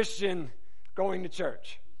Christian going to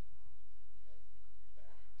church.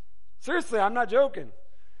 Seriously, I'm not joking.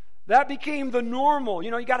 That became the normal.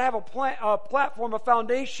 You got to have a platform, a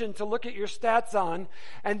foundation to look at your stats on.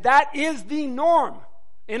 And that is the norm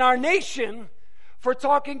in our nation for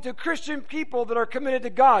talking to Christian people that are committed to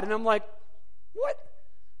God. And I'm like, what?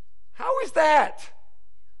 How is that?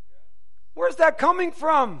 Where's that coming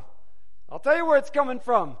from? I'll tell you where it's coming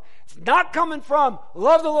from. It's not coming from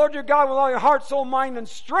love the Lord your God with all your heart, soul, mind, and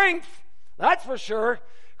strength. That's for sure.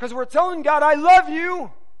 Because we're telling God, I love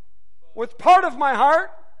you with part of my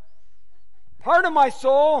heart, part of my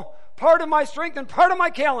soul, part of my strength, and part of my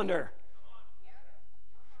calendar.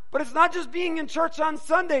 But it's not just being in church on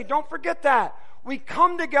Sunday. Don't forget that. We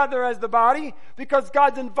come together as the body because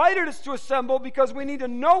God's invited us to assemble, because we need to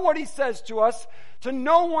know what He says to us, to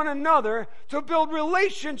know one another, to build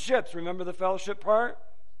relationships. Remember the fellowship part?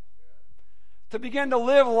 To begin to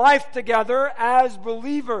live life together as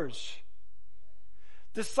believers.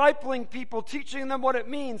 Discipling people, teaching them what it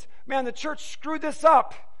means. Man, the church screwed this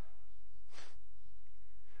up.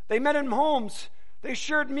 They met in homes. They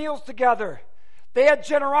shared meals together. They had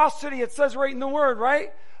generosity, it says right in the Word,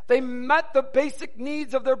 right? They met the basic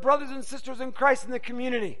needs of their brothers and sisters in Christ in the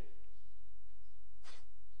community.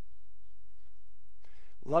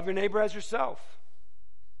 Love your neighbor as yourself.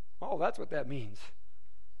 Oh, that's what that means.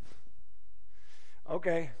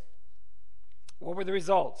 Okay. What were the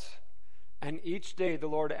results? And each day the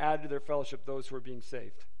Lord added to their fellowship those who were being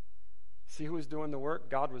saved. See who was doing the work?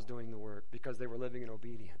 God was doing the work because they were living in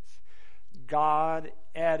obedience. God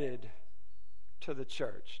added to the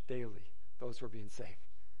church daily those who were being saved.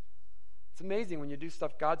 It's amazing when you do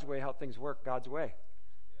stuff God's way, how things work God's way.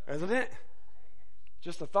 Isn't it?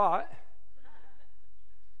 Just a thought.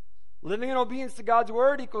 Living in obedience to God's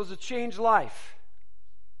word equals a changed life.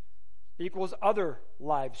 Equals other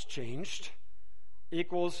lives changed.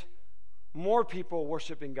 Equals more people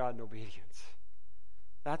worshiping God in obedience.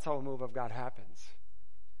 That's how a move of God happens.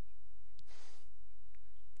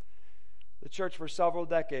 The church for several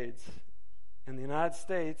decades in the United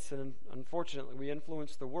States, and unfortunately we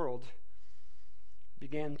influenced the world,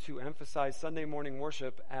 began to emphasize Sunday morning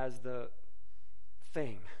worship as the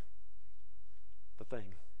thing. The thing.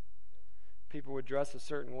 People would dress a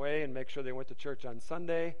certain way and make sure they went to church on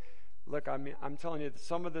Sunday. Look, I'm telling you, that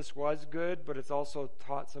some of this was good, but it's also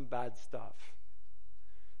taught some bad stuff.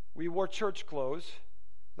 We wore church clothes.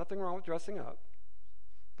 Nothing wrong with dressing up.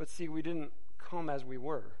 But see, we didn't come as we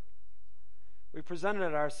were. We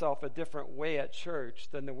presented ourselves a different way at church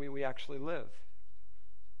than the way we actually live.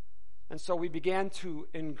 And so we began to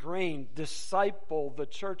disciple the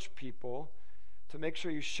church people to make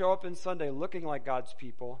sure you show up in Sunday looking like God's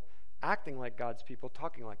people, acting like God's people,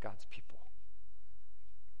 talking like God's people.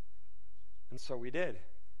 And so we did.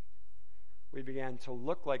 We began to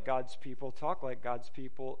look like God's people, talk like God's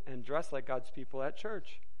people, and dress like God's people at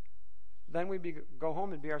church. Then we go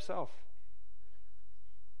home and be ourselves.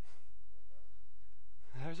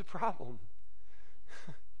 There's a problem.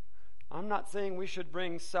 I'm not saying we should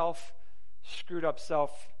bring screwed up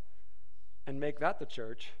self and make that the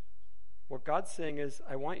church. What God's saying is,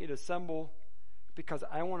 I want you to assemble because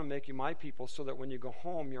I want to make you my people so that when you go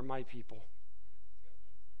home, you're my people.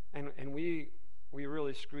 And we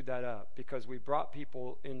really screwed that up because we brought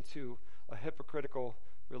people into a hypocritical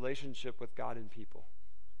relationship with God and people.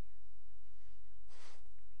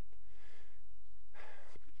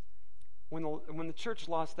 When the church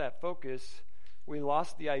lost that focus, we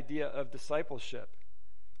lost the idea of discipleship.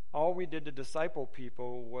 All we did to disciple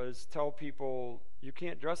people was tell people, you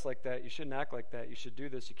can't dress like that, you shouldn't act like that, you should do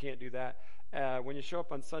this, you can't do that. When you show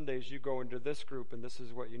up on Sundays, you go into this group and this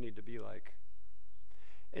is what you need to be like.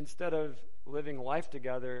 Instead of living life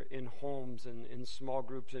together in homes and in small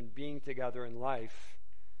groups and being together in life,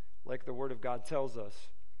 like the Word of God tells us,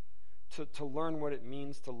 to learn what it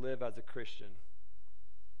means to live as a Christian,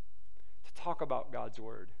 to talk about God's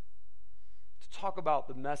Word, to talk about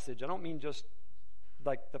the message. I don't mean just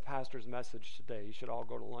like the pastor's message today. You should all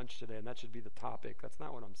go to lunch today, and that should be the topic. That's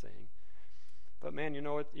not what I'm saying. But man, you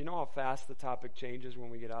know how fast the topic changes when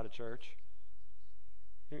we get out of church?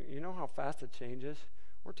 You know how fast it changes?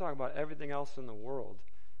 We're talking about everything else in the world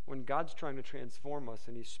when God's trying to transform us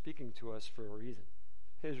and he's speaking to us for a reason,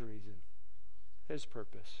 his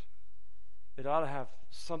purpose. It ought to have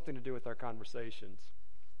something to do with our conversations.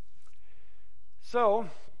 So,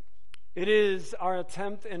 it is our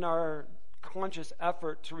attempt and our conscious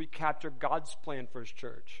effort to recapture God's plan for his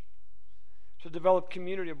church, to develop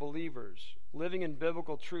community of believers, living in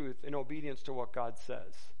biblical truth in obedience to what God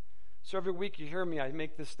says. So every week you hear me, I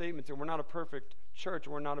make this statement that we're not a perfect church,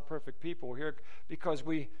 we're not a perfect people. We're here because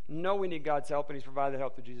we know we need God's help, and he's provided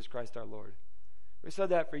help through Jesus Christ our Lord. We said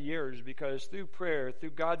that for years because through prayer,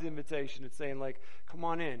 through God's invitation, it's saying like, come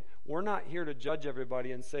on in. We're not here to judge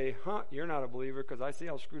everybody and say, you're not a believer because I see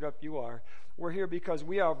how screwed up you are. We're here because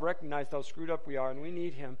we have recognized how screwed up we are and we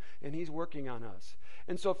need him and he's working on us.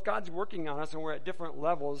 And so if God's working on us and we're at different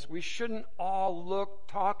levels, we shouldn't all look,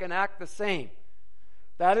 talk, and act the same.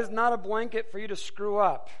 That is not a blanket for you to screw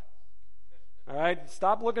up. All right?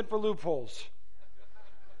 Stop looking for loopholes.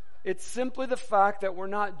 It's simply the fact that we're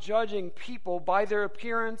not judging people by their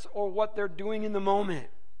appearance or what they're doing in the moment.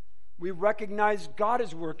 We recognize God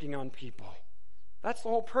is working on people. That's the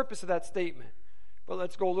whole purpose of that statement. But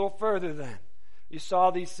let's go a little further then. You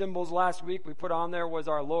saw these symbols last week. We put on there was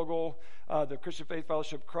our logo, the Christian Faith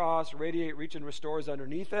Fellowship cross, radiate, reach, and restore is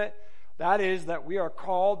underneath it. That is that we are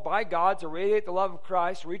called by God to radiate the love of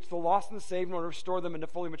Christ, reach the lost and the saved, and restore them into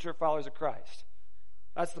fully mature followers of Christ.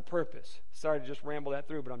 That's the purpose. Sorry to just ramble that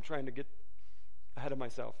through, but I'm trying to get ahead of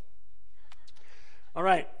myself. All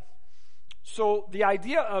right. So the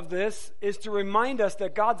idea of this is to remind us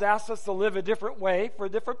that God's asked us to live a different way for a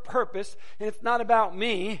different purpose, and it's not about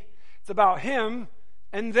me. It's about him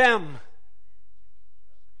and them.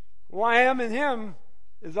 Who I am and him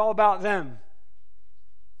is all about them.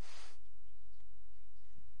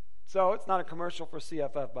 So it's not a commercial for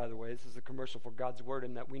CFF, by the way. This is a commercial for God's word,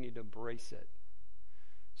 and that we need to embrace it.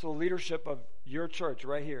 So the leadership of your church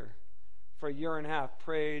right here for a year and a half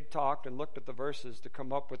prayed, talked, and looked at the verses to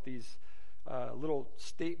come up with these little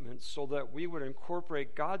statements so that we would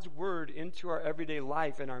incorporate God's word into our everyday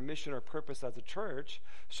life and our mission or purpose as a church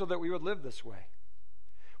so that we would live this way.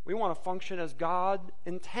 We want to function as God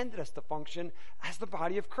intended us to function as the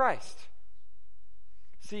body of Christ.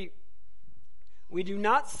 See, we do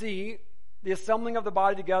not see the assembling of the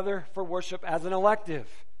body together for worship as an elective.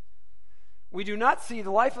 We do not see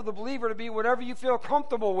the life of the believer to be whatever you feel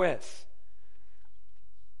comfortable with.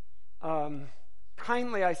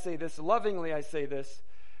 Kindly I say this, lovingly I say this.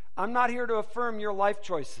 I'm not here to affirm your life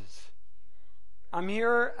choices. I'm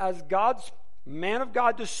here as God's man of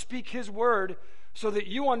God to speak his word so that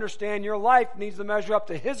you understand your life needs to measure up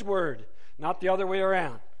to his word, not the other way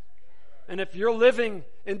around. And if you're living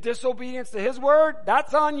in disobedience to his word,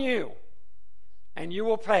 that's on you. And you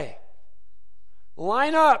will pay.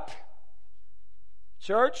 Line up,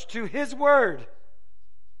 church, to his word.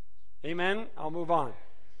 Amen? I'll move on.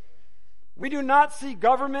 We do not see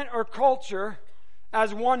government or culture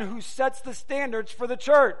as one who sets the standards for the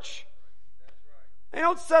church. They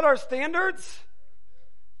don't set our standards.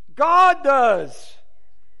 God does.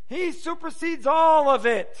 He supersedes all of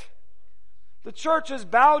it. The church is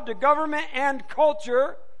bowed to government and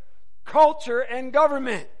culture and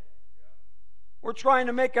government. We're trying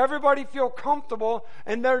to make everybody feel comfortable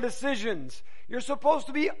in their decisions. You're supposed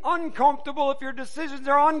to be uncomfortable if your decisions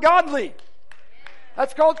are ungodly.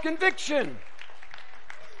 That's called conviction.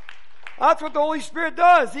 That's what the Holy Spirit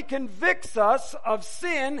does. He convicts us of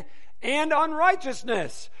sin and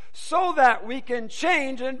unrighteousness so that we can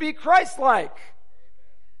change and be Christ-like.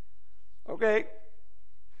 Okay?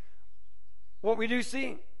 What we do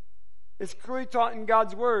see is clearly taught in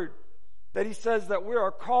God's Word that he says that we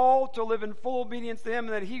are called to live in full obedience to him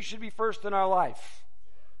and that he should be first in our life.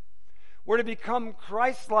 We're to become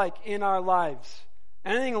Christ-like in our lives.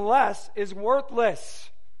 Anything less is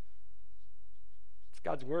worthless. It's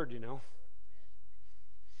God's word, you know.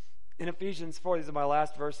 In Ephesians 4, these are my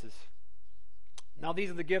last verses. Now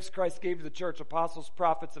these are the gifts Christ gave to the church: apostles,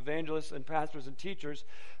 prophets, evangelists, and pastors and teachers.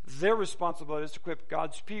 Their responsibility is to equip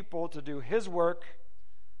God's people to do his work,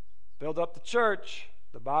 build up the church,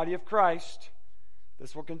 the body of Christ.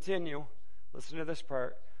 This will continue. Listen to this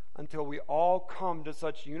part. Until we all come to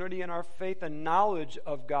such unity in our faith and knowledge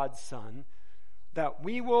of God's Son, that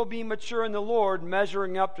we will be mature in the Lord,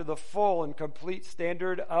 measuring up to the full and complete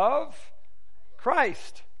standard of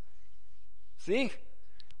Christ. See?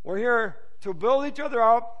 We're here to build each other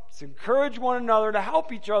up, to encourage one another, to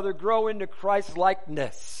help each other grow into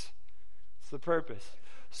Christ-likeness. That's the purpose.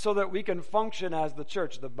 So that we can function as the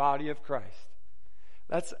church, the body of Christ.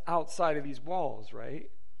 That's outside of these walls, right?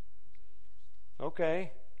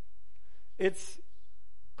 Okay. It's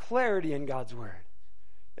clarity in God's Word.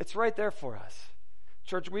 It's right there for us.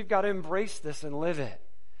 Church, we've got to embrace this and live it.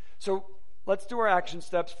 So let's do our action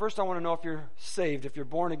steps. First, I want to know if you're saved, if you're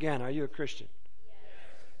born again. Are you a Christian?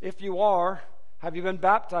 Yes. If you are, have you been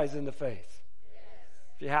baptized in the faith? Yes.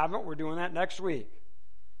 If you haven't, we're doing that next week.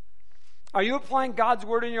 Are you applying God's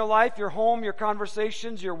Word in your life, your home, your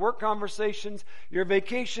conversations, your work conversations, your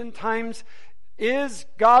vacation times? Is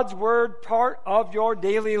God's Word part of your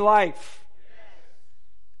daily life?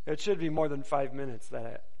 Yes. It should be more than 5 minutes,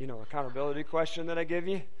 that accountability question that I gave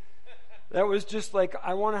you. That was just like,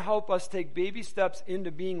 I want to help us take baby steps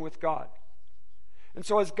into being with God. And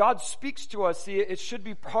so as God speaks to us, see, it should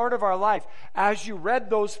be part of our life. As you read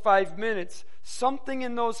those 5 minutes, something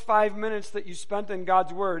in those 5 minutes that you spent in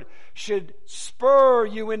God's Word should spur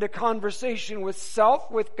you into conversation with self,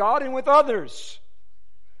 with God, and with others.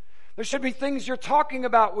 There should be things you're talking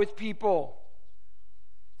about with people.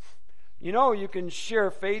 You can share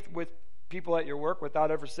faith with people at your work without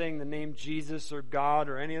ever saying the name Jesus or God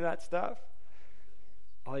or any of that stuff.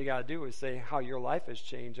 All you got to do is say how your life has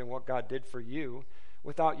changed and what God did for you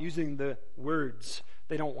without using the words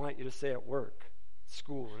they don't want you to say at work,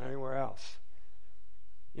 school, or anywhere else.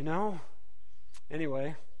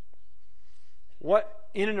 Anyway, what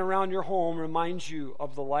in and around your home reminds you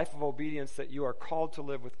of the life of obedience that you are called to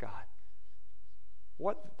live with God?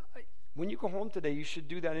 When you go home today, you should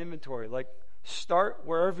do that inventory. Like, start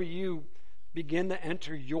wherever you begin to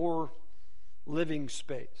enter your living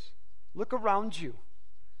space. Look around you.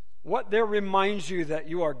 What there reminds you that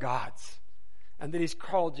you are God's and that He's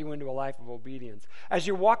called you into a life of obedience. As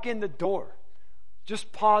you walk in the door,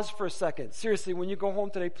 just pause for a second. Seriously, when you go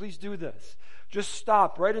home today, please do this. Just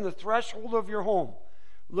stop right in the threshold of your home.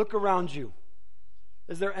 Look around you.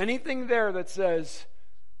 Is there anything there that says,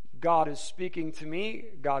 God is speaking to me,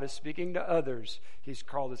 God is speaking to others, He's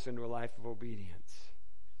called us into a life of obedience?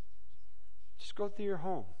 Just go through your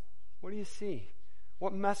home. What do you see?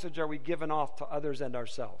 What message are we giving off to others and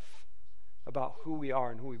ourselves about who we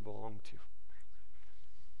are and who we belong to?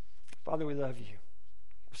 Father, we love you.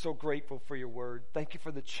 We're so grateful for your word. Thank you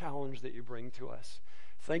for the challenge that you bring to us.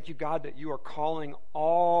 Thank you, God, that you are calling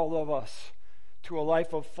all of us to a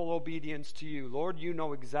life of full obedience to you. Lord, you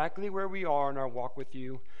know exactly where we are in our walk with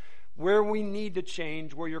you, where we need to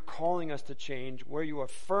change, where you're calling us to change, where you're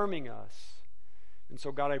affirming us. And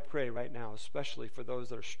so, God, I pray right now, especially for those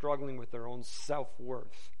that are struggling with their own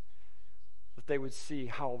self-worth, that they would see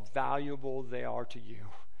how valuable they are to you.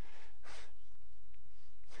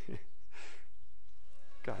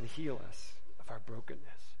 God, heal us of our brokenness.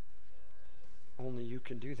 Only you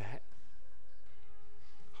can do that.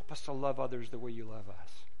 Help us to love others the way you love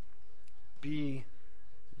us. Be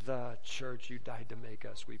the church you died to make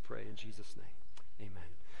us, we pray in Jesus' name. Amen.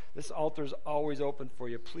 This altar is always open for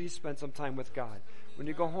you. Please spend some time with God. When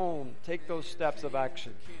you go home, take those steps of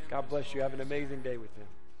action. God bless you. Have an amazing day with Him.